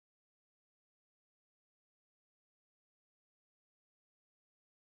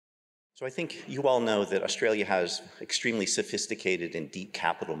So I think you all know that Australia has extremely sophisticated and deep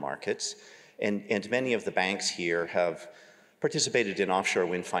capital markets, and many of the banks here have participated in offshore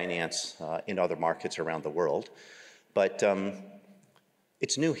wind finance in other markets around the world. But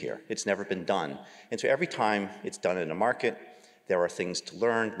it's new here. It's never been done. And so every time it's done in a market, there are things to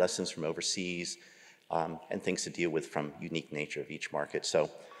learn, lessons from overseas, and things to deal with from unique nature of each market. So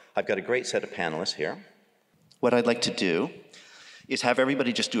I've got a great set of panelists here. What I'd like to do is have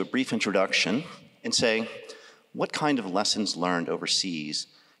everybody just do a brief introduction and say, what kind of lessons learned overseas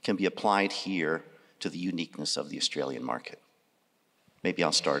can be applied here to the uniqueness of the Australian market? Maybe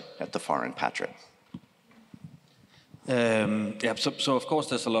I'll start at the far end, Patrick. So of course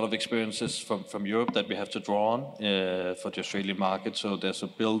there's a lot of experiences from Europe that we have to draw on for the Australian market. So there's a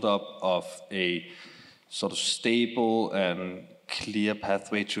build-up of a sort of stable and clear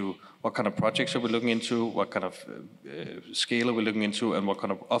pathway to what kind of projects are we looking into, what kind of scale are we looking into, and what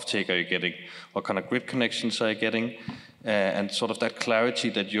kind of offtake are you getting, what kind of grid connections are you getting, and sort of that clarity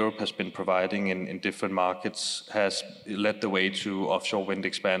that Europe has been providing in different markets has led the way to offshore wind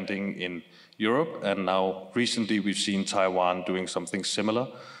expanding in Europe, and now recently we've seen Taiwan doing something similar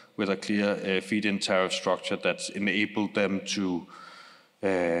with a clear feed-in tariff structure that's enabled them to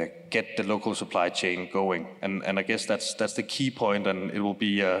get the local supply chain going. And I guess that's the key point, and it will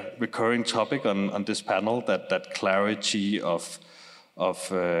be a recurring topic on this panel, that clarity of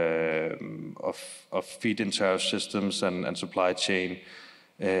feed-in tariff systems and supply chain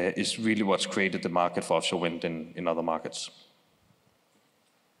is really what's created the market for offshore wind in other markets.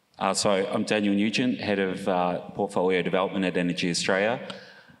 So I'm Daniel Nugent, Head of Portfolio Development at Energy Australia.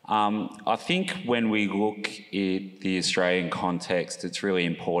 I think when we look at the Australian context, it's really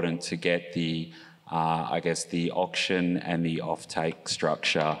important to get the, I guess, the auction and the offtake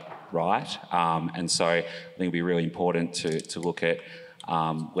structure right. And so I think it'd be really important to look at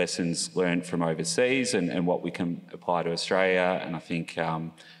lessons learned from overseas and what we can apply to Australia. And I think,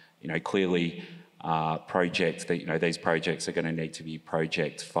 clearly projects that, these projects are going to need to be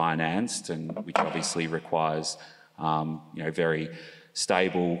project financed, and which obviously requires, very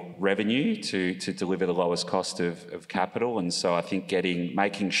stable revenue to deliver the lowest cost of capital. And so I think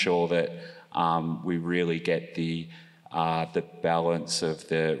making sure that we really get the balance of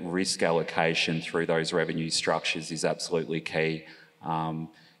the risk allocation through those revenue structures is absolutely key.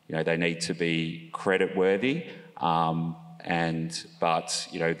 They need to be credit worthy, but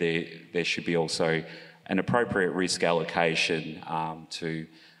there should be also an appropriate risk allocation to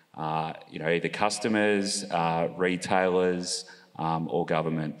either customers, retailers, or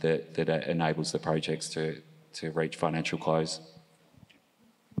government that enables the projects to reach financial close.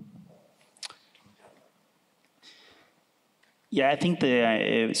 Yeah, I think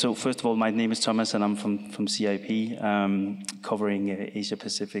so first of all, my name is Thomas and I'm from CIP, covering Asia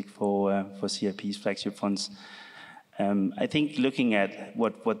Pacific for CIP's flagship funds. I think looking at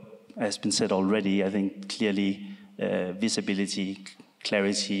what has been said already, I think clearly visibility,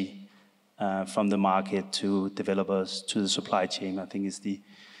 clarity, from the market to developers to the supply chain, I think is the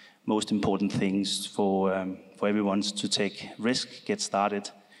most important things for everyone to take risk, get started.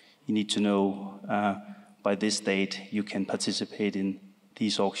 You need to know by this date you can participate in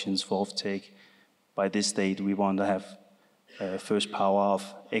these auctions for offtake. By this date we want to have first power of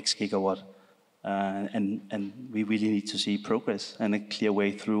X gigawatt, and we really need to see progress and a clear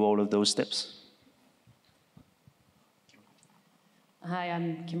way through all of those steps. Hi,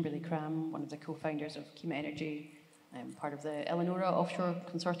 I'm Kimberly Cram, one of the co-founders of Kima Energy. I'm part of the Eleanora Offshore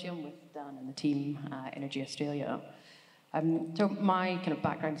Consortium with Dan and the team at Energy Australia. So my kind of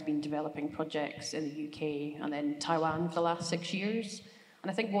background has been developing projects in the UK and then Taiwan for the last 6 years.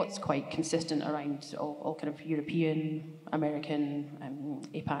 And I think what's quite consistent around all kind of European, American,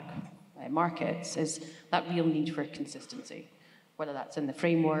 APAC markets is that real need for consistency, whether that's in the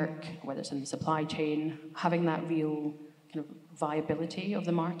framework, whether it's in the supply chain. Having that real kind of viability of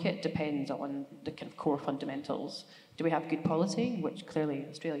the market depends on the kind of core fundamentals. Do we have good policy, which clearly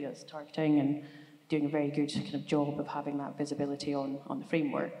Australia is targeting and doing a very good kind of job of having that visibility on the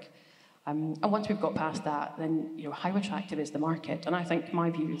framework. And once we've got past that, then how attractive is the market? And I think my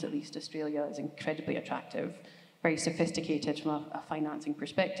view is at least Australia is incredibly attractive, very sophisticated from a financing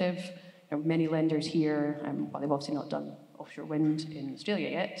perspective. Many lenders here, while they've obviously not done offshore wind in Australia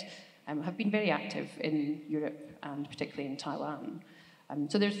yet, have been very active in Europe and particularly in Taiwan.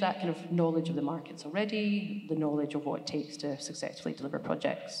 So there's that kind of knowledge of the markets already, the knowledge of what it takes to successfully deliver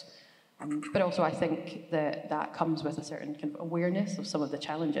projects. But also I think that comes with a certain kind of awareness of some of the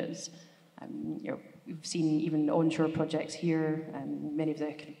challenges. We've seen even onshore projects here, and many of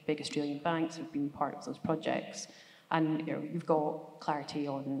the kind of big Australian banks have been part of those projects. And you've got clarity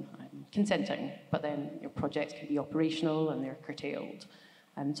on consenting, but then your projects can be operational and they're curtailed.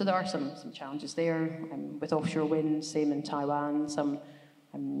 So there are some challenges there. With offshore wind, same in Taiwan, some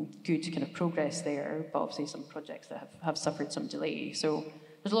good kind of progress there, but obviously some projects that have suffered some delay. So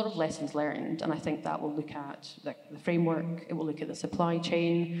there's a lot of lessons learned, and I think that will look at the framework, it will look at the supply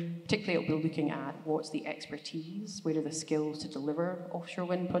chain, particularly it will be looking at what's the expertise, where are the skills to deliver offshore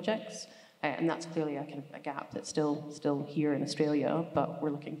wind projects, and that's clearly a kind of a gap that's still here in Australia, but we're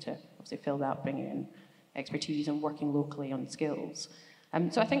looking to obviously fill that, bringing in expertise and working locally on skills.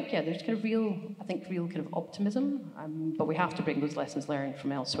 So I think, yeah, there's kind of real kind of optimism, but we have to bring those lessons learned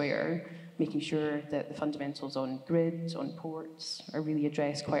from elsewhere, making sure that the fundamentals on grids, on ports, are really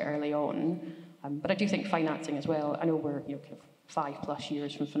addressed quite early on. But I do think financing as well. I know we're kind of 5+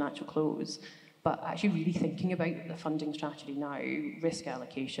 years from financial close, but actually really thinking about the funding strategy now, risk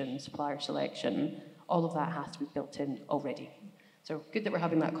allocation, supplier selection, all of that has to be built in already. So good that we're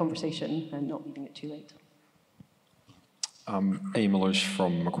having that conversation and not leaving it too late. Ian Malouche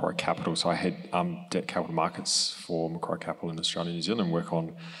from Macquarie Capital. So I head debt capital markets for Macquarie Capital in Australia and New Zealand, and work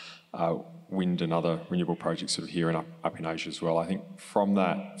on wind and other renewable projects sort of here and up in Asia as well. I think from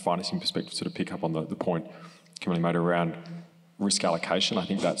that financing perspective, sort of pick up on the point Kimberly made around risk allocation, I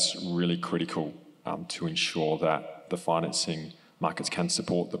think that's really critical to ensure that the financing markets can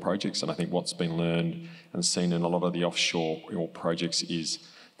support the projects. And I think what's been learned and seen in a lot of the offshore projects is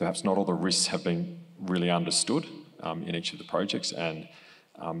perhaps not all the risks have been really understood in each of the projects, and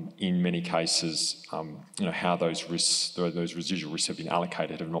in many cases, how those risks, those residual risks have been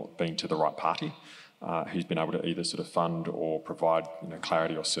allocated have not been to the right party, who's been able to either sort of fund or provide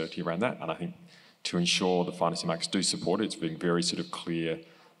clarity or certainty around that. And I think to ensure the financing markets do support it, it's been very sort of clear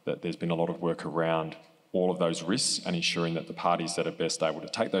that there's been a lot of work around all of those risks and ensuring that the parties that are best able to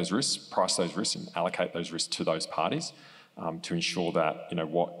take those risks, price those risks and allocate those risks to those parties to ensure that,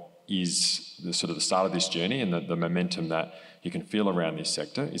 what is the sort of the start of this journey and the momentum that you can feel around this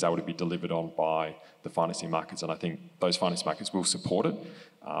sector is able to be delivered on by the financing markets. And I think those financing markets will support it,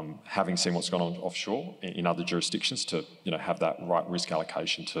 having seen what's gone on offshore in other jurisdictions to have that right risk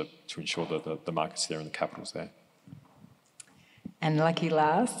allocation to ensure that the market's there and the capital's there. And lucky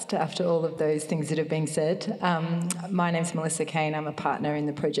last, after all of those things that have been said, my name's Melissa Kane. I'm a partner in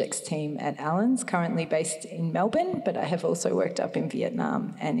the projects team at Allens, currently based in Melbourne, but I have also worked up in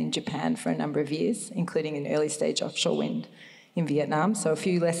Vietnam and in Japan for a number of years, including in early stage offshore wind in Vietnam. So a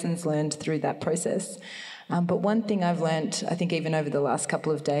few lessons learned through that process. But one thing I've learned, I think even over the last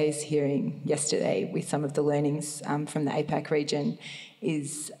couple of days, hearing yesterday with some of the learnings from the APAC region,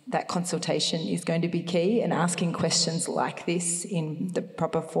 is that consultation is going to be key, and asking questions like this in the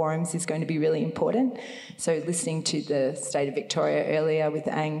proper forums is going to be really important. So listening to the State of Victoria earlier with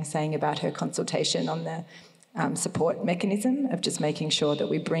Ang saying about her consultation on the support mechanism of just making sure that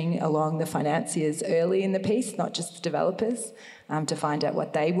we bring along the financiers early in the piece, not just the developers, to find out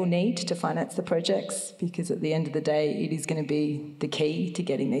what they will need to finance the projects, because at the end of the day, it is going to be the key to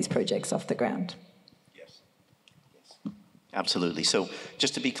getting these projects off the ground. Absolutely. So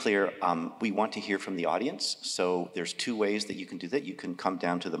just to be clear, we want to hear from the audience. So there's 2 ways that you can do that. You can come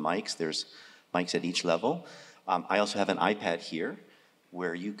down to the mics. There's mics at each level. I also have an iPad here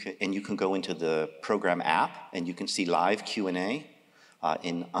where you can go into the program app and you can see live Q&A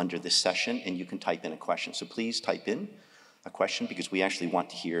under this session, and you can type in a question. So please type in a question, because we actually want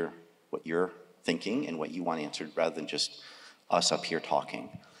to hear what you're thinking and what you want answered, rather than just us up here talking.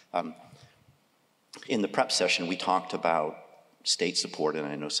 In the prep session, we talked about state support, and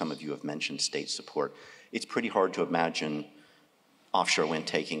I know some of you have mentioned state support. It's pretty hard to imagine offshore wind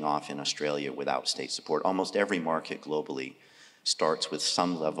taking off in Australia without state support. Almost every market globally starts with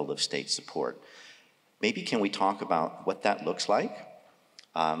some level of state support. Maybe can we talk about what that looks like,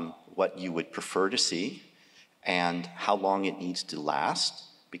 what you would prefer to see, and how long it needs to last?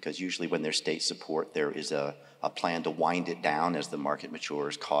 Because usually when there's state support, there is a plan to wind it down as the market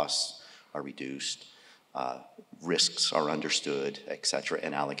matures, costs are reduced, risks are understood, et cetera,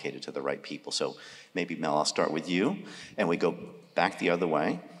 and allocated to the right people. So maybe, Mel, I'll start with you, and we go back the other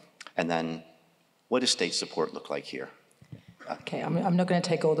way. And then what does state support look like here? Okay, I'm not going to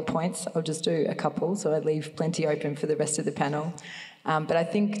take all the points. I'll just do a couple, so I leave plenty open for the rest of the panel. But I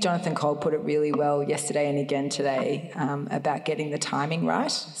think Jonathan Cole put it really well yesterday and again today about getting the timing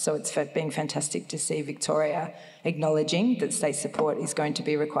right. So it's been fantastic to see Victoria acknowledging that state support is going to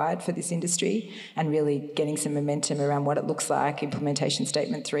be required for this industry and really getting some momentum around what it looks like, implementation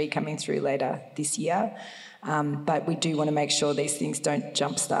statement 3 coming through later this year. But we do want to make sure these things don't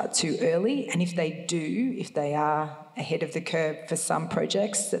jumpstart too early. And if they do, if they are ahead of the curve for some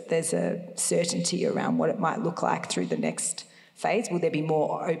projects, that there's a certainty around what it might look like through the next phase. Will there be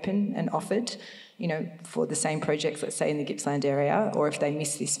more open and offered, for the same projects, let's say in the Gippsland area, or if they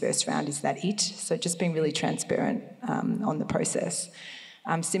miss this first round, is that it? So just being really transparent on the process.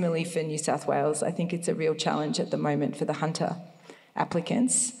 Similarly for New South Wales, I think it's a real challenge at the moment for the Hunter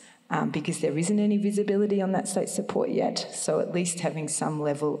applicants because there isn't any visibility on that state support yet. So at least having some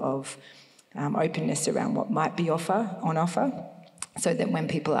level of openness around what might be on offer, so that when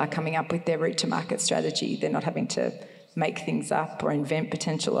people are coming up with their route to market strategy, they're not having to make things up or invent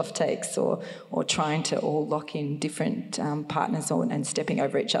potential offtakes or trying to all lock in different partners and stepping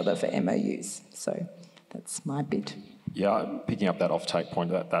over each other for MOUs. So that's my bit. Yeah, picking up that offtake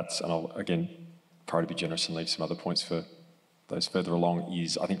point, that's, and I'll again try to be generous and leave some other points for those further along,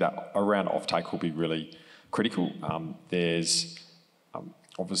 is I think that around offtake will be really critical. There's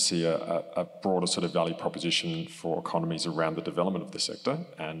obviously a broader sort of value proposition for economies around the development of the sector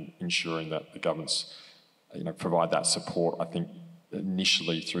and ensuring that the governments provide that support. I think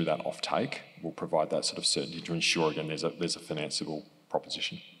initially through that offtake will provide that sort of certainty to ensure, again, there's a financeable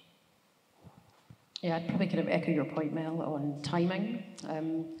proposition. Yeah, I'd probably kind of echo your point, Mel, on timing.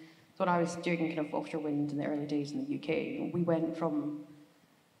 So when I was doing kind of offshore wind in the early days in the UK, we went from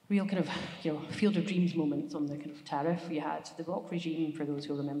real kind of field of dreams moments on the kind of tariff. You had the ROC regime, for those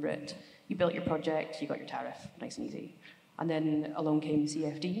who remember it. You built your project, you got your tariff, nice and easy. And then along came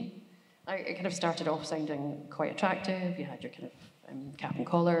CFD. It kind of started off sounding quite attractive. You had your kind of cap and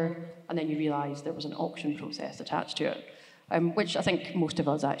collar, and then you realised there was an auction process attached to it, which I think most of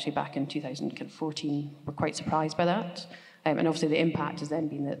us actually back in 2014 were quite surprised by that. And obviously the impact has then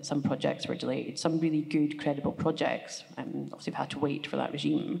been that some projects were delayed. Some really good, credible projects obviously have had to wait for that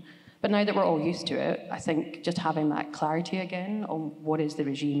regime. But now that we're all used to it, I think just having that clarity again on what is the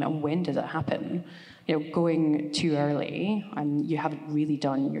regime and when does it happen, going too early and you haven't really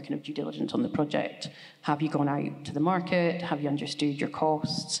done your kind of due diligence on the project. Have you gone out to the market? Have you understood your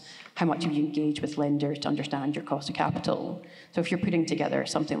costs? How much have you engaged with lenders to understand your cost of capital? So if you're putting together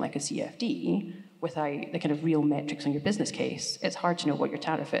something like a CFD without the kind of real metrics on your business case, it's hard to know what your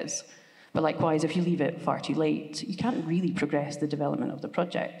tariff is. But likewise, if you leave it far too late, you can't really progress the development of the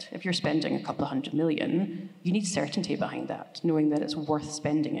project. If you're spending a couple of $100 million, you need certainty behind that, knowing that it's worth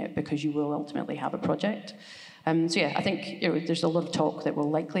spending it because you will ultimately have a project. So yeah, I think there's a lot of talk that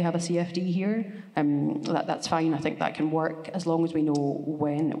we'll likely have a CFD here. That's fine. I think that can work as long as we know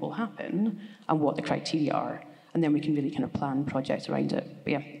when it will happen and what the criteria are. And then we can really kind of plan projects around it.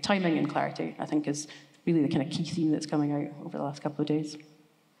 But yeah, timing and clarity, I think, is really the kind of key theme that's coming out over the last couple of days.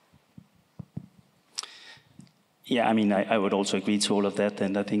 Yeah, I mean, I would also agree to all of that,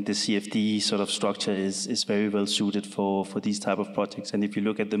 and I think the CFD sort of structure is very well suited for these type of projects. And if you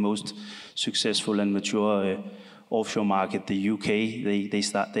look at the most successful and mature offshore market, the UK,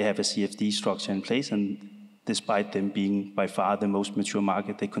 they have a CFD structure in place, and despite them being by far the most mature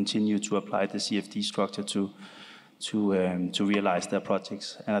market, they continue to apply the CFD structure to realize their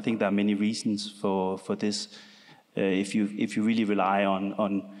projects. And I think there are many reasons for this. If you really rely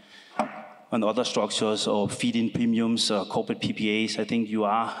on other structures or feed-in premiums or corporate PPAs, I think you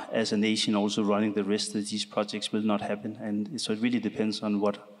are, as a nation, also running the risk that these projects will not happen. And so it really depends on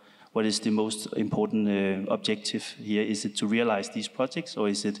what is the most important objective here. Is it to realize these projects, or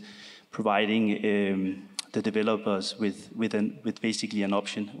is it providing the developers with basically an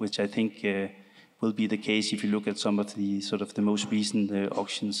option, which I think will be the case if you look at some of the sort of the most recent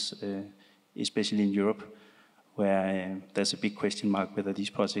auctions, especially in Europe, where there's a big question mark whether these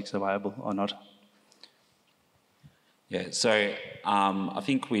projects are viable or not. Yeah, so I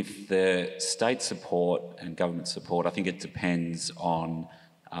think with the state support and government support, I think it depends on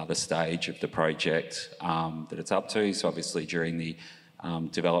the stage of the project that it's up to. So obviously during the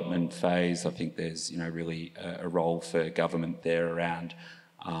development phase, I think there's really a role for government there around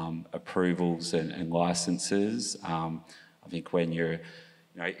approvals and licences. I think when you're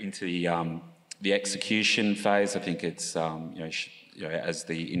into the execution phase, I think it's as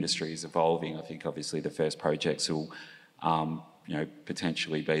the industry is evolving, I think obviously the first projects will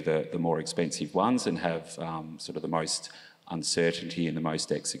potentially be the more expensive ones and have sort of the most uncertainty and the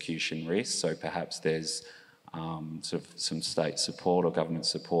most execution risk. So perhaps there's sort of some state support or government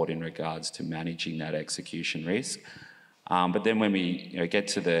support in regards to managing that execution risk. But then when we get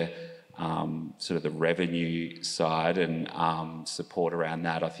to the sort of the revenue side and support around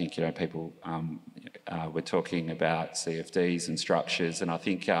that, I think people were talking about CFDs and structures, and I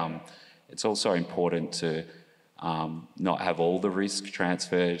think it's also important to not have all the risk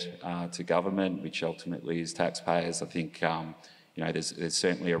transferred to government, which ultimately is taxpayers. I think there's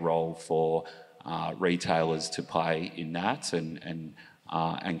certainly a role for retailers to play in that, and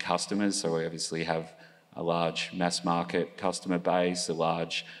customers. So we obviously have a large mass market customer base, a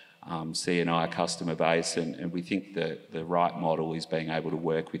large C&I customer base, and we think that the right model is being able to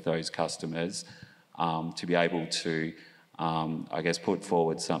work with those customers to be able to, put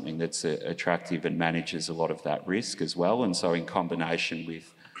forward something that's attractive and manages a lot of that risk as well. And so in combination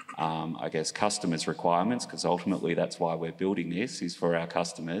with, customers' requirements, because ultimately that's why we're building this, is for our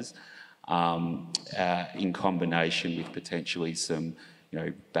customers, in combination with potentially some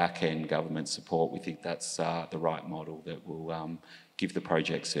back-end government support, we think that's the right model that will give the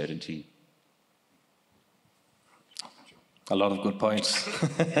project certainty. A lot of good points.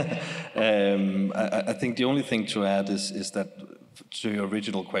 I think the only thing to add is that to your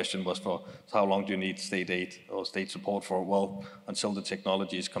original question was for how long do you need state aid or state support for? Well, until the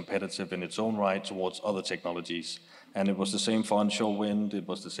technology is competitive in its own right towards other technologies. And it was the same for onshore wind, it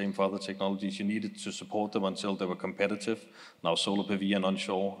was the same for other technologies. You needed to support them until they were competitive. Now solar PV and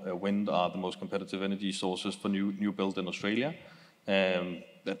onshore wind are the most competitive energy sources for new build in Australia.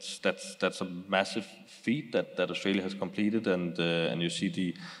 That's a massive feat that Australia has completed, and you see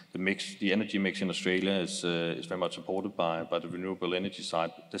the energy mix in Australia is very much supported by the renewable energy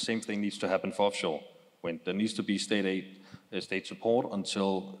side. The same thing needs to happen for offshore wind. There needs to be state aid, state support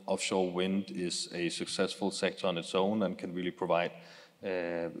until offshore wind is a successful sector on its own and can really provide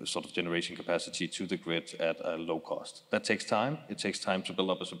sort of generation capacity to the grid at a low cost. That takes time. It takes time to build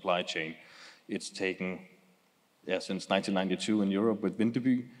up a supply chain. It's taken since 1992 in Europe with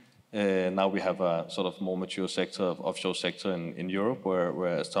Vindeby. Now we have a sort of more mature sector of offshore sector in Europe,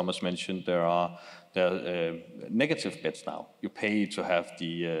 where as Thomas mentioned, there are negative bets now. You pay to have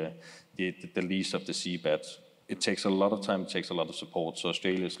the lease of the seabed. It takes a lot of time, it takes a lot of support. So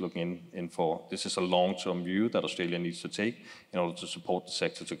Australia is looking in for, this is a long-term view that Australia needs to take in order to support the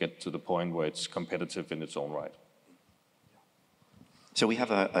sector to get to the point where it's competitive in its own right. So we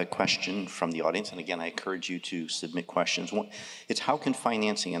have a question from the audience, and again, I encourage you to submit questions. It's how can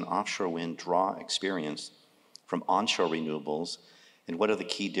financing in offshore wind draw experience from onshore renewables, and what are the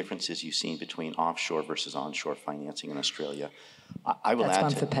key differences you've seen between offshore versus onshore financing in Australia? I will add.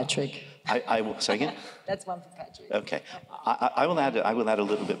 That's one for Patrick. I will say again. That's one for Patrick. Okay, I will add a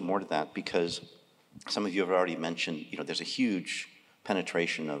little bit more to that, because some of you have already mentioned, there's a huge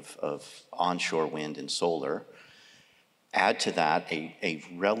penetration of onshore wind and solar. Add to that a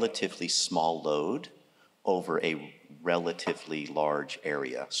relatively small load over a relatively large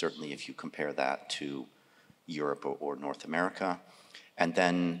area, certainly if you compare that to Europe or North America, and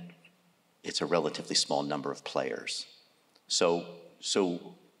then it's a relatively small number of players. So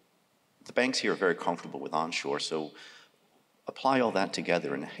the banks here are very comfortable with onshore, so apply all that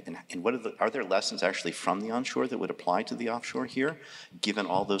together, and what are there lessons actually from the onshore that would apply to the offshore here, given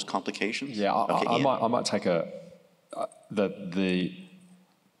all those complications? Yeah, I might take the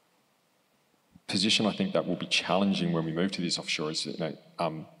position I think that will be challenging when we move to this offshore is that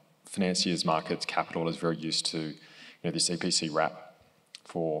financiers, markets, capital is very used to this EPC wrap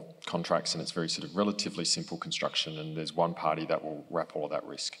for contracts, and it's very sort of relatively simple construction, and there's one party that will wrap all of that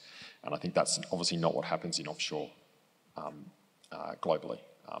risk. And I think that's obviously not what happens in offshore globally,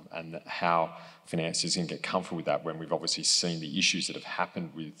 and how financiers can get comfortable with that when we've obviously seen the issues that have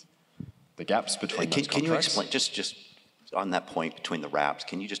happened with the gaps between those contracts. Can you explain, just on that point between the wraps,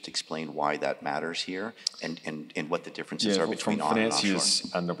 can you just explain why that matters here and what the differences are between on and offshore?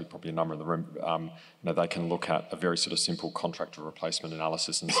 Financiers, and there'll be probably a number in the room, they can look at a very sort of simple contractor replacement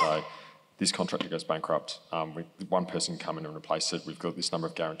analysis and say, this contractor goes bankrupt, one person can come in and replace it, we've got this number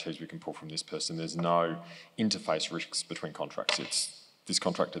of guarantees we can pull from this person. There's no interface risks between contracts. It's this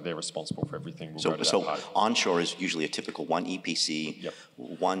contractor, they're responsible for everything. So onshore is usually a typical one EPC, yep.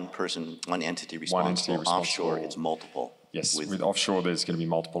 One person, one entity responsible. Offshore, it's multiple. Yes, with offshore, there's going to be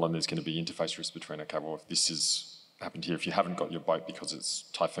multiple, and there's going to be interface risks between, okay, well, if this has happened here, if you haven't got your boat because it's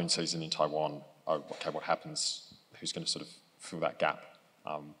typhoon season in Taiwan, okay, what happens? Who's going to sort of fill that gap?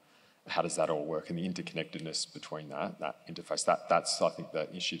 How does that all work? And the interconnectedness between that interface, that's, I think,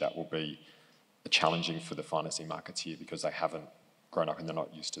 the issue that will be challenging for the financing markets here, because they haven't grown up and they're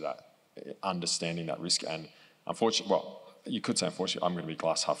not used to that, understanding that risk. And unfortunately, well, you could say unfortunately, I'm going to be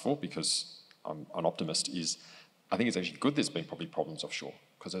glass half full because I'm an optimist, I think it's actually good there's been probably problems offshore,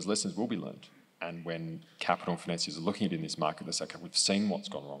 because those lessons will be learned. And when capital and financiers are looking at it in this market, they say, okay, we've seen what's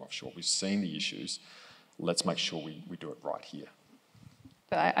gone wrong offshore, we've seen the issues, let's make sure we do it right here.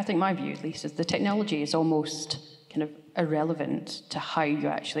 But I think my view, at least, is the technology is almost kind of irrelevant to how you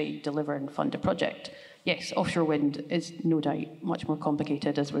actually deliver and fund a project. Yes, offshore wind is no doubt much more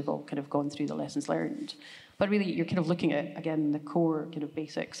complicated, as we've all kind of gone through the lessons learned. But really, you're kind of looking at, again, the core kind of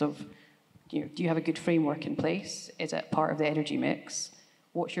basics of, do you have a good framework in place? Is it part of the energy mix?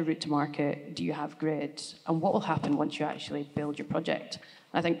 What's your route to market? Do you have grid? And what will happen once you actually build your project?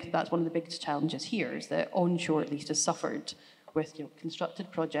 And I think that's one of the biggest challenges here, is that onshore, at least, has suffered with constructed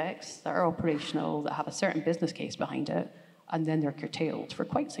projects that are operational, that have a certain business case behind it, and then they're curtailed for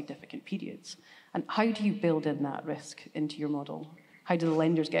quite significant periods. And how do you build in that risk into your model? How do the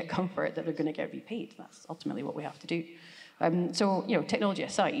lenders get comfort that they're going to get repaid? That's ultimately what we have to do. So, technology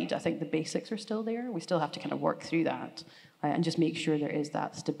aside, I think the basics are still there. We still have to kind of work through that and just make sure there is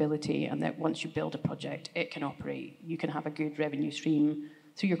that stability, and that once you build a project, it can operate. You can have a good revenue stream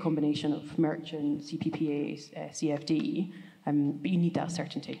through your combination of merchant, CPPAs, CFD, but you need that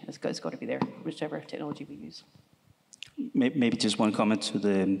certainty. It's got to be there, whichever technology we use. Maybe just one comment to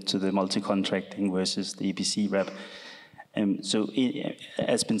the multi-contracting versus the EPC wrap. So,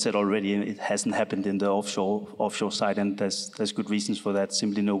 as been said already, it hasn't happened in the offshore side, and there's good reasons for that.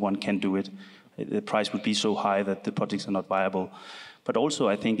 Simply, no one can do it. The price would be so high that the projects are not viable. But also,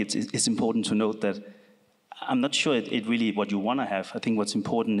 I think it's important to note that I'm not sure it really what you want to have. I think what's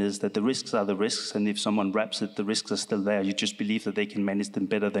important is that the risks are the risks, and if someone wraps it, the risks are still there. You just believe that they can manage them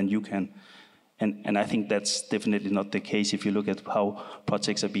better than you can. And I think that's definitely not the case if you look at how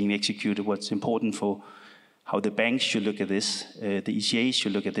projects are being executed. What's important for how the banks should look at this, the ECAs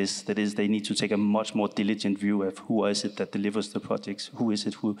should look at this, that is, they need to take a much more diligent view of who is it that delivers the projects, who is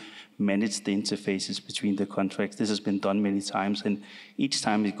it who manages the interfaces between the contracts. This has been done many times, and each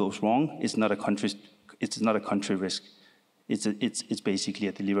time it goes wrong, it's not a country risk. It's basically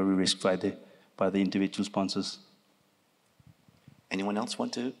a delivery risk by the individual sponsors. Anyone else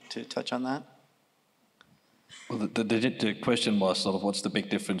want to touch on that? Well, the question was sort of what's the big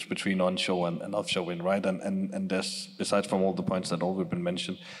difference between onshore and offshore wind, right? And there's, besides from all the points that already been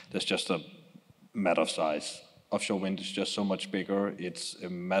mentioned, there's just a matter of size. Offshore wind is just so much bigger. It's a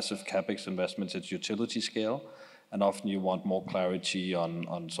massive capex investments. It's utility scale. And often you want more clarity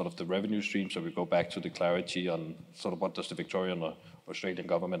on sort of the revenue stream. So we go back to the clarity on sort of what does the Victorian or Australian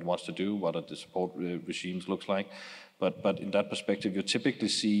government wants to do, what are the support regimes looks like. But in that perspective, you typically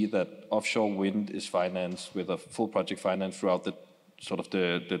see that offshore wind is financed with a full project finance throughout the sort of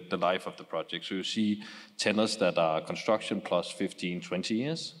the life of the project. So you see tenors that are construction plus 15, 20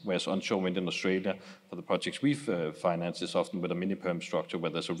 years, whereas onshore wind in Australia, for the projects we've financed, is often with a mini-perm structure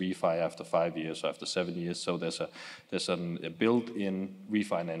where there's a refi after 5 years or after 7 years. So there's a built-in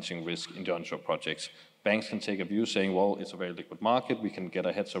refinancing risk in the onshore projects. Banks can take a view saying, well, it's a very liquid market, we can get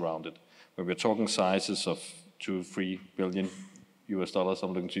our heads around it. When we're talking sizes of $2-3 billion US,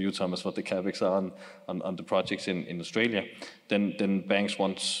 I'm looking to you, Thomas, what the capex are on the projects in Australia, then banks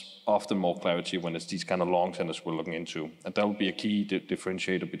want often more clarity when it's these kind of long tenors we're looking into. And that will be a key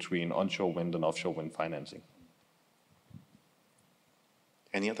differentiator between onshore wind and offshore wind financing.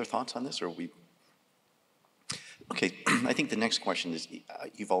 Any other thoughts on this, or we? Okay, I think the next question is,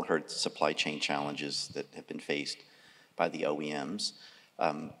 you've all heard supply chain challenges that have been faced by the OEMs.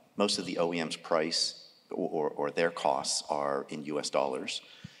 Most of the OEMs' price or their costs are in US dollars.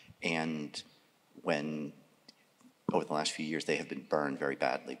 And when, over the last few years, they have been burned very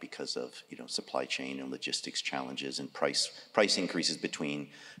badly because of supply chain and logistics challenges and price increases between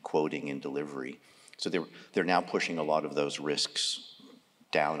quoting and delivery. So they're now pushing a lot of those risks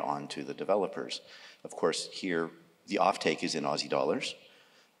down onto the developers. Of course, here, the offtake is in Aussie dollars.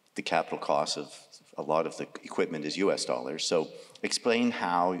 The capital cost of a lot of the equipment is US dollars. So explain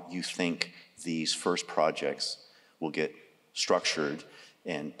how you think these first projects will get structured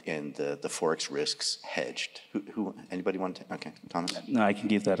and the forex risks hedged. Anybody want to? Okay, Thomas. No, I can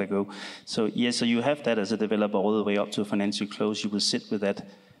give that a go. So so you have that as a developer all the way up to financial close. You will sit with that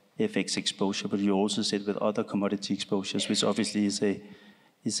FX exposure, but you also sit with other commodity exposures, which obviously is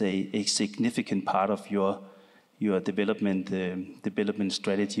a significant part of your development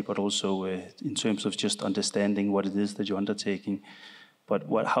strategy, but also in terms of just understanding what it is that you're undertaking.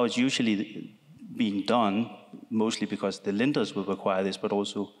 But how it's usually being done, mostly because the lenders will require this, but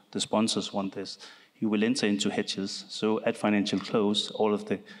also the sponsors want this, you will enter into hedges. So at financial close, all of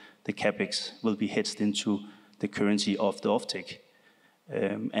the capex will be hedged into the currency of the offtake.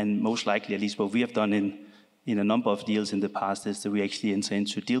 And most likely, at least what we have done in a number of deals in the past, is that we actually enter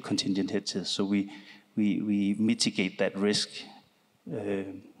into deal contingent hedges. So we mitigate that risk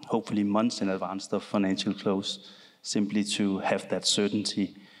hopefully months in advance of financial close, simply to have that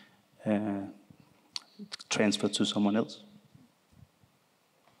certainty transferred to someone else.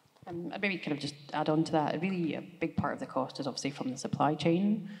 I'd maybe kind of just add on to that. Really, a big part of the cost is obviously from the supply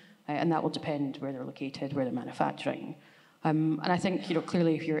chain, and that will depend where they're located, where they're manufacturing. And I think,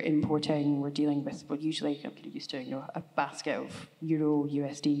 clearly if you're importing, we're dealing with, we're usually kind of used to, a basket of Euro,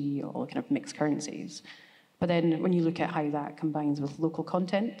 USD, all kind of mixed currencies. But then when you look at how that combines with local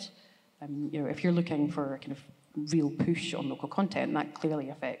content, if you're looking for a kind of real push on local content, that clearly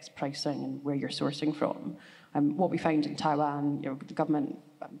affects pricing and where you're sourcing from. What we found in Taiwan, the government,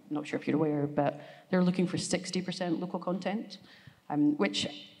 I'm not sure if you're aware, but they're looking for 60% local content, which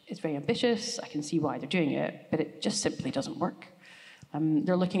is very ambitious. I can see why they're doing it, but it just simply doesn't work.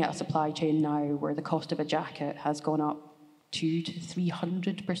 They're looking at a supply chain now where the cost of a jacket has gone up 200 to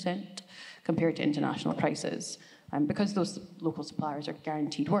 300% compared to international prices. Because those local suppliers are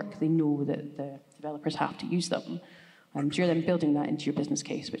guaranteed work, they know that the developers have to use them. So you're then building that into your business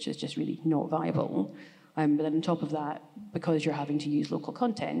case, which is just really not viable. But then on top of that, because you're having to use local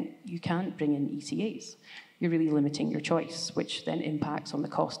content, you can't bring in ECAs. You're really limiting your choice, which then impacts on the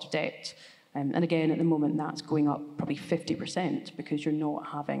cost of debt. And again, at the moment, that's going up probably 50% because you're not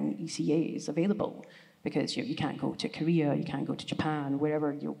having ECAs available. Because you can't go to Korea, you can't go to Japan,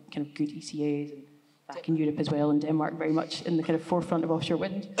 wherever kind of good ECAs, and back in Europe as well, and Denmark very much in the kind of forefront of offshore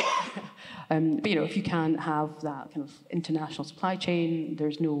wind. But if you can't have that kind of international supply chain,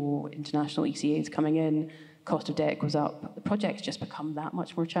 there's no international ECAs coming in, cost of debt goes up, the projects just become that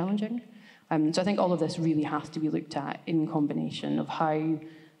much more challenging. So I think all of this really has to be looked at in combination of how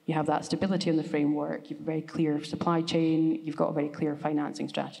you have that stability in the framework, you've a very clear supply chain, you've got a very clear financing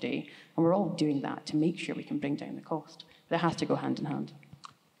strategy, and we're all doing that to make sure we can bring down the cost. But it has to go hand in hand.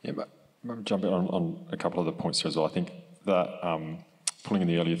 Yeah, but I'm jumping on a couple of the points here as well. I think that pulling in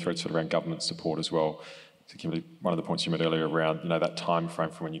the earlier thread sort of around government support as well, particularly one of the points you made earlier around that time frame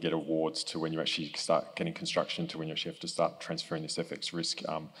from when you get awards to when you actually start getting construction to when you actually have to start transferring this FX risk.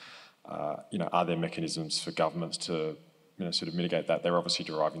 Are there mechanisms for governments to sort of mitigate that? They're obviously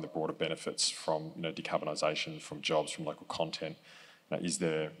deriving the broader benefits from decarbonisation, from jobs, from local content. Is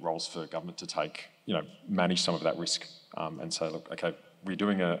there roles for government to take, manage some of that risk and say, look, okay, we're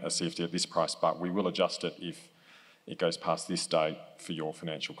doing a CFD at this price, but we will adjust it if it goes past this date for your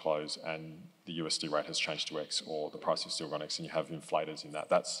financial close and the USD rate has changed to X or the price of steel on X and you have inflators in that.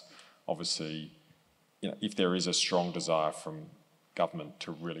 That's obviously, if there is a strong desire from government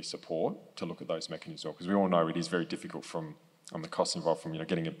to really support, to look at those mechanisms, because we all know it is very difficult from the costs involved from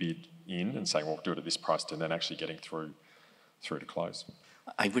getting a bid in and saying, well, do it at this price, and then actually getting through to close.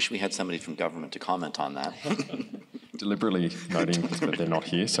 I wish we had somebody from government to comment on that. Deliberately noting that they're not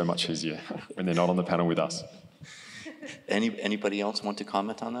here, so much easier when they're not on the panel with us. Anybody else want to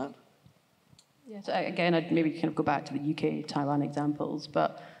comment on that? Yes, again, I'd maybe kind of go back to the UK, Taiwan examples,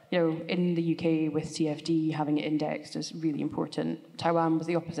 but in the UK with CFD, having it indexed is really important. Taiwan was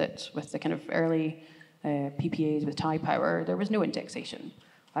the opposite with the kind of early PPAs with Thai Power. There was no indexation.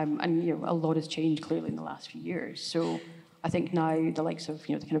 And a lot has changed clearly in the last few years. So I think now the likes of the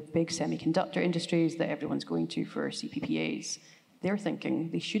kind of big semiconductor industries that everyone's going to for CPPAs, they're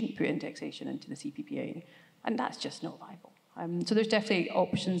thinking they shouldn't put indexation into the CPPA, and that's just not viable. So there's definitely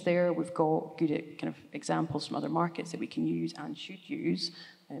options there. We've got good kind of examples from other markets that we can use and should use.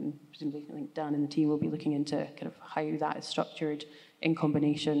 Presumably, I think Dan and the team will be looking into kind of how that is structured in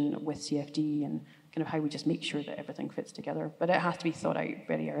combination with CFD and kind of how we just make sure that everything fits together. But it has to be thought out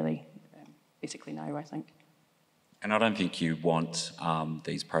very early, basically now, I think. And I don't think you want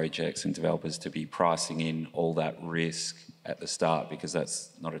these projects and developers to be pricing in all that risk at the start, because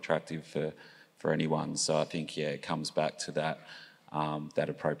that's not attractive for anyone. So I think, it comes back to that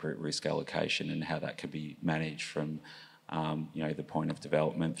appropriate risk allocation and how that could be managed from the point of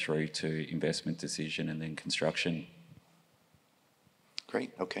development through to investment decision and then construction.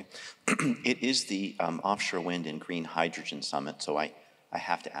 Great, okay. It is the Offshore Wind and Green Hydrogen Summit, so I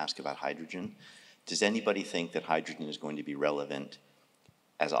have to ask about hydrogen. Does anybody think that hydrogen is going to be relevant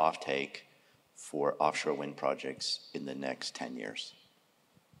as offtake for offshore wind projects in the next 10 years?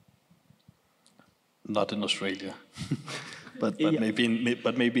 Not in Australia, but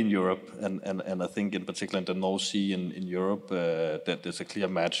maybe in Europe, and I think in particular in the North Sea in Europe, that there's a clear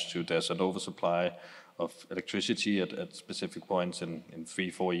match to there's an oversupply of electricity at specific points in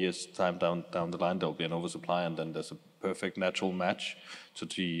 3-4 years time down the line there'll be an oversupply, and then there's a perfect natural match to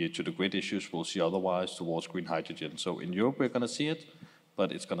the grid issues we'll see otherwise towards green hydrogen. So in Europe we're going to see it,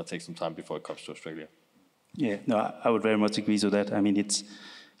 but it's going to take some time before it comes to Australia. Yeah, no, I would very much agree to that. I mean,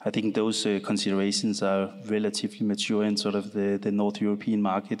 I think those considerations are relatively mature in sort of the North European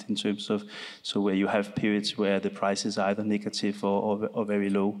market in terms of, so where you have periods where the price is either negative or very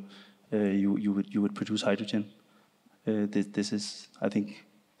low, you would produce hydrogen. This is, I think,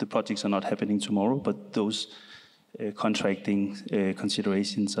 the projects are not happening tomorrow, but those contracting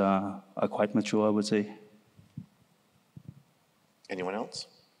considerations are quite mature, I would say. Anyone else?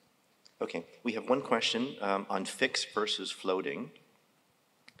 Okay, we have one question on fixed versus floating.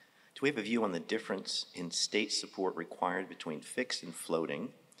 Do we have a view on the difference in state support required between fixed and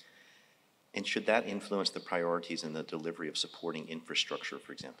floating? And should that influence the priorities in the delivery of supporting infrastructure,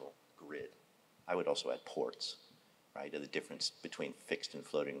 for example, grid? I would also add ports, right? The difference between fixed and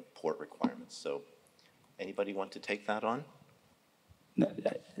floating port requirements. So anybody want to take that on?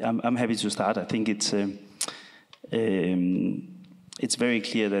 I'm happy to start. I think it's very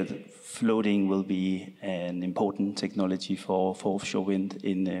clear that floating will be an important technology for offshore wind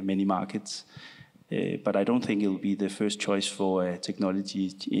in many markets. But I don't think it will be the first choice for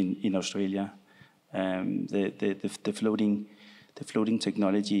technology in Australia. The floating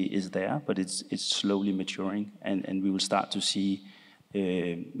technology is there, but it's slowly maturing, and we will start to see.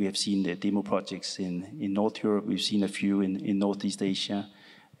 We have seen the demo projects in North Europe. We've seen a few in Northeast Asia.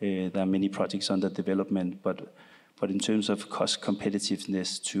 There are many projects under development, but in terms of cost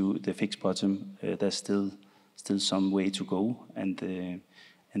competitiveness to the fixed bottom, there's still some way to go, and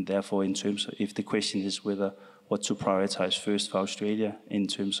therefore, in terms of, if the question is whether what to prioritize first for Australia in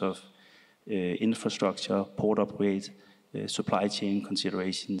terms of infrastructure, port upgrade, supply chain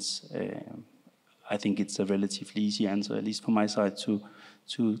considerations, I think it's a relatively easy answer, at least from my side, to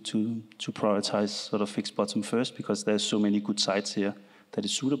prioritize sort of fixed bottom first, because there's so many good sites here that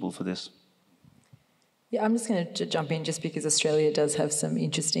is suitable for this. Yeah, I'm just going to jump in just because Australia does have some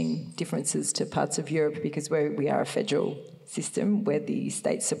interesting differences to parts of Europe, because we are a federal system where the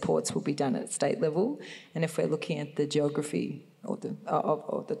state supports will be done at state level. And if we're looking at the geography or the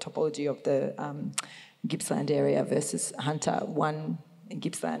topology of the Gippsland area versus Hunter, one in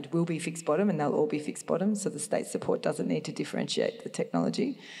Gippsland will be fixed bottom and they'll all be fixed bottom, so the state support doesn't need to differentiate the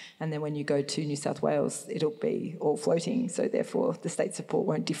technology. And then when you go to New South Wales, it'll be all floating, so therefore the state support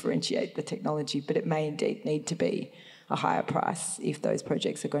won't differentiate the technology, but it may indeed need to be a higher price if those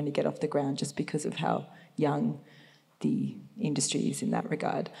projects are going to get off the ground, just because of how young the industry is in that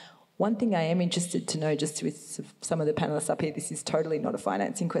regard. One thing I am interested to know, just with some of the panellists up here, this is totally not a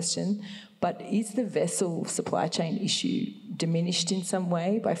financing question, but is the vessel supply chain issue diminished in some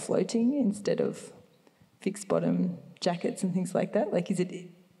way by floating instead of fixed bottom jackets and things like that? Like, is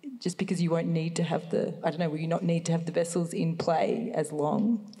it just because you won't need to have will you not need to have the vessels in play as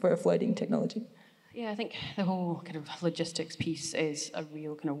long for a floating technology? Yeah, I think the whole kind of logistics piece is a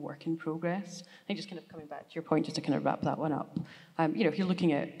real kind of work in progress. I think just kind of coming back to your point, just to kind of wrap that one up, if you're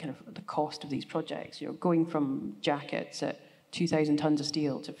looking at kind of the cost of these projects, going from jackets at 2,000 tonnes of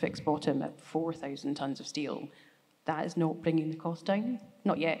steel to fixed bottom at 4,000 tonnes of steel, that is not bringing the cost down,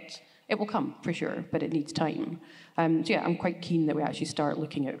 not yet. It will come, for sure, but it needs time. So yeah, I'm quite keen that we actually start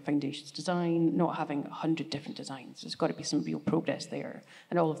looking at foundations design, not having 100 different designs. There's got to be some real progress there,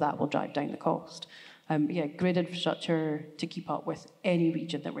 and all of that will drive down the cost. Grid infrastructure to keep up with any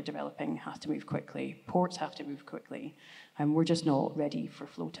region that we're developing has to move quickly. Ports have to move quickly. We're just not ready for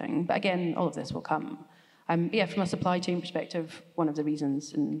floating. But again, all of this will come. From a supply chain perspective, one of the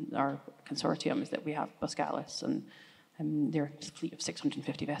reasons in our consortium is that we have Boskalis and their fleet of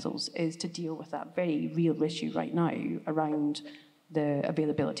 650 vessels is to deal with that very real issue right now around the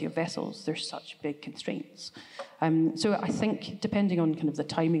availability of vessels. There's such big constraints. So I think depending on kind of the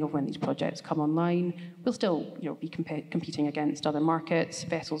timing of when these projects come online, we'll still be competing against other markets.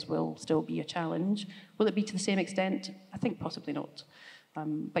 Vessels will still be a challenge. Will it be to the same extent? I think possibly not.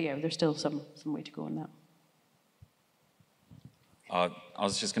 But yeah, there's still some way to go on that. I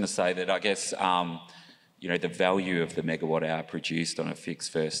was just going to say that I guess the value of the megawatt hour produced on a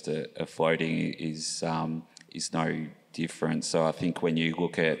fixed versus a floating is no different. So I think when you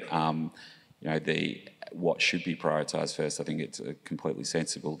look at what should be prioritised first, I think it's completely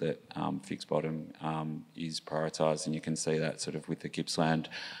sensible that fixed bottom is prioritised, and you can see that sort of with the Gippsland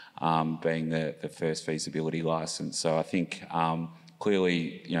being the first feasibility licence. So I think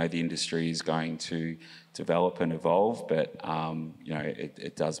clearly the industry is going to develop and evolve, but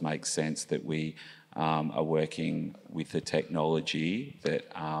it does make sense that we are working with the technology that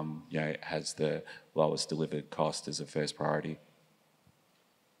has the lowest delivered cost as a first priority.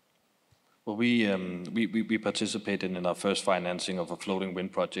 Well, we participated in our first financing of a floating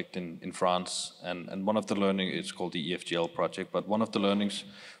wind project in France, and one of the learnings, it's called the EFGL project, but one of the learnings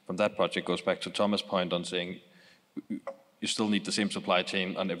from that project goes back to Thomas' point on saying you still need the same supply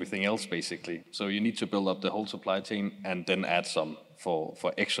chain on everything else, basically. So you need to build up the whole supply chain and then add some for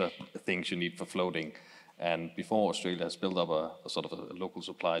extra things you need for floating. And before, Australia has built up a sort of a local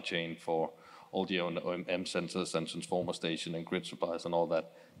supply chain for all the OMM sensors and transformer station and grid supplies and all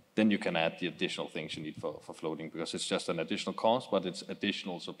that. Then you can add the additional things you need for floating, because it's just an additional cost, but it's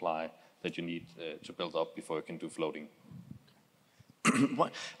additional supply that you need to build up before you can do floating.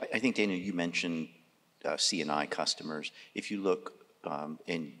 I think, Dana, you mentioned C&I customers. If you look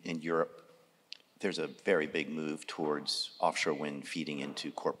in Europe, there's a very big move towards offshore wind feeding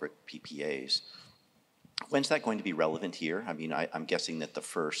into corporate PPAs. When's that going to be relevant here? I mean, I'm guessing that the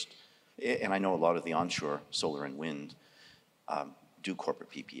first, and I know a lot of the onshore solar and wind do corporate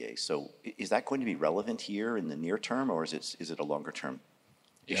PPAs. So is that going to be relevant here in the near term, or is it a longer term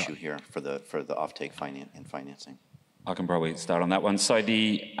issue here for the offtake and financing? I can probably start on that one. So I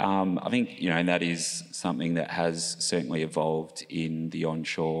think, that is something that has certainly evolved in the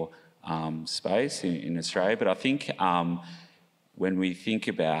onshore space in Australia. But I think when we think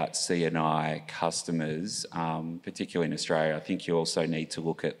about C&I customers, particularly in Australia, I think you also need to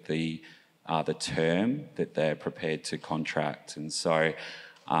look at the term that they're prepared to contract. And so,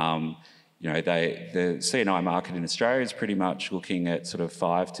 the C&I market in Australia is pretty much looking at sort of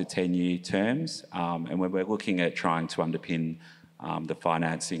 5 to 10 year terms. And when we're looking at trying to underpin the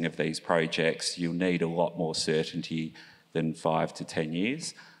financing of these projects, you'll need a lot more certainty than 5 to 10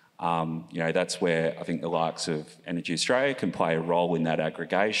 years. That's where I think the likes of Energy Australia can play a role in that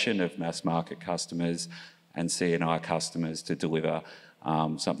aggregation of mass market customers and C&I customers to deliver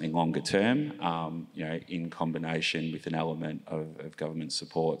something longer term, in combination with an element of government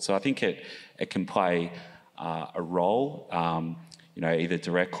support. So I think it can play a role, either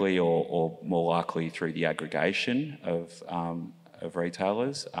directly or more likely through the aggregation of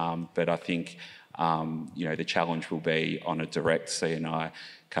retailers. But I think, the challenge will be on a direct C&I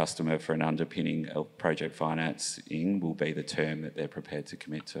customer for an underpinning of project financing will be the term that they're prepared to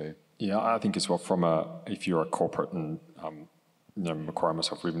commit to. Yeah, I think as well if you're a corporate and Macquarie and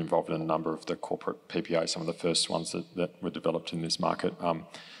myself, we've been involved in a number of the corporate PPAs, some of the first ones that were developed in this market.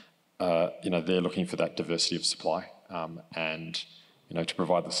 They're looking for that diversity of supply, and to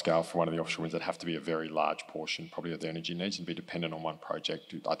provide the scale for one of the offshore winds, that'd have to be a very large portion, probably, of their energy needs, and be dependent on one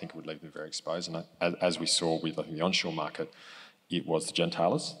project. I think it would leave them very exposed. And as we saw with, I think, the onshore market, it was the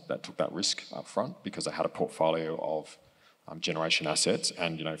gentailers that took that risk up front because they had a portfolio of generation assets,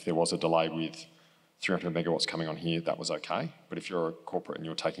 and if there was a delay with 300 megawatts coming on here, that was okay. But if you're a corporate and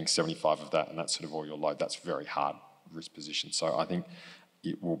you're taking 75 of that and that's sort of all your load, that's very hard risk position. So I think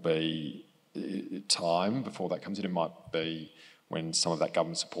it will be time before that comes in. It might be when some of that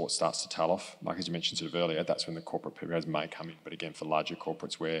government support starts to tail off. Like as you mentioned sort of earlier, that's when the corporate PPAs may come in. But again, for larger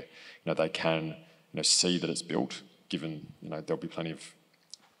corporates where they can see that it's built, given there'll be plenty of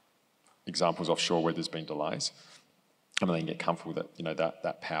examples offshore where there's been delays, and they can get comfortable that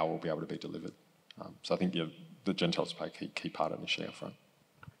that power will be able to be delivered. So I think the gentailers play a key part initially up front.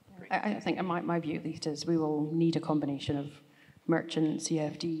 I think my view at least is we will need a combination of merchant,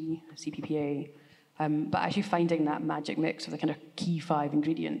 CFD, CPPA, but actually finding that magic mix of the kind of key 5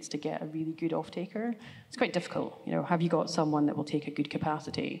 ingredients to get a really good off-taker, it's quite difficult. Have you got someone that will take a good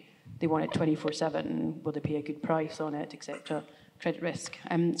capacity? They want it 24/7, will they pay a good price on it, etc. Credit risk.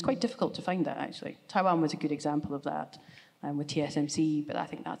 It's quite difficult to find that, actually. Taiwan was a good example of that with TSMC, but I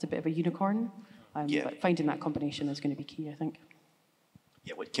think that's a bit of a unicorn. But finding that combination is going to be key, I think.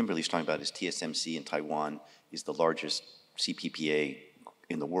 Yeah, what Kimberly's talking about is TSMC in Taiwan is the largest CPPA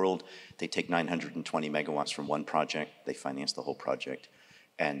in the world. They take 920 megawatts from one project, they finance the whole project,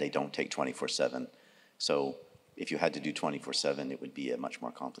 and they don't take 24/7. So if you had to do 24/7, it would be a much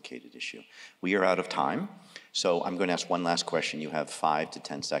more complicated issue. We are out of time, so I'm going to ask one last question. You have 5 to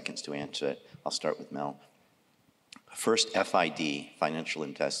 10 seconds to answer it. I'll start with Mel. First FID, final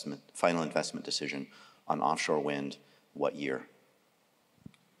investment decision on offshore wind, what year?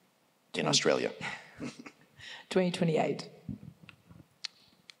 In Australia. 2028.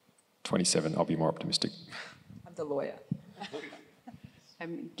 27, I'll be more optimistic. I'm the lawyer.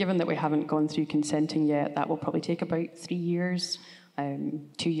 Given that we haven't gone through consenting yet, that will probably take about 3 years,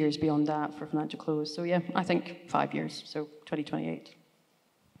 2 years beyond that for financial close. So yeah, I think 5 years, so 2028.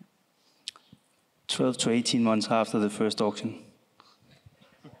 12 to 18 months after the first auction.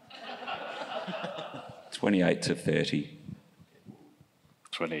 28 to 30.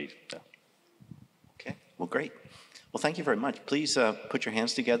 28, yeah. Okay, well, great. Well, thank you very much. Please put your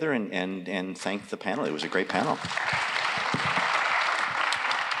hands together and thank the panel. It was a great panel.